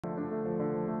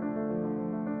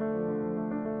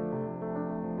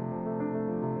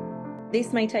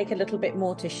This may take a little bit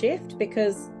more to shift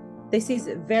because this is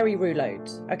very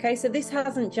rouleaued. Okay, so this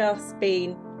hasn't just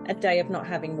been a day of not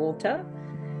having water.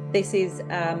 This is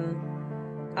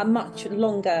a much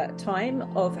longer time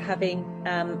of having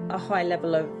a high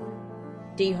level of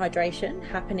dehydration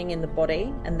happening in the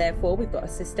body, and therefore we've got a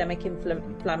systemic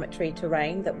inflammatory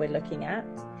terrain that we're looking at.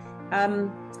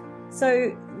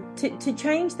 So to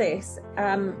change this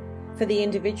for the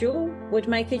individual would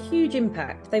make a huge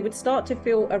impact. They would start to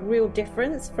feel a real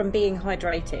difference from being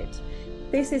hydrated.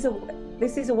 This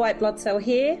is a white blood cell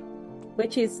here,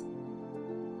 which is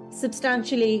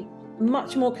substantially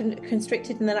much more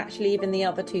constricted than actually even the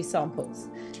other two samples.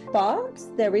 But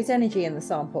there is energy in the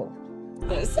sample.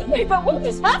 Sorry, but what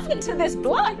has happened to this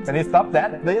blood? Can you stop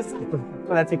that, please, so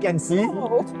that you can see?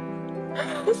 Oh.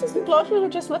 This is the blood we were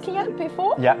just looking at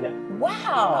before? Yeah.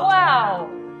 Wow. Wow.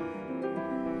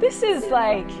 This is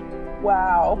like,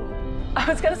 wow. I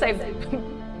was going to say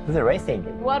This is racing.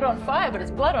 blood on fire, but it's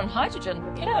blood on hydrogen.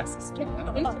 Yes.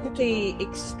 The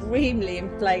extremely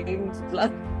inflamed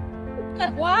blood.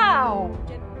 Wow.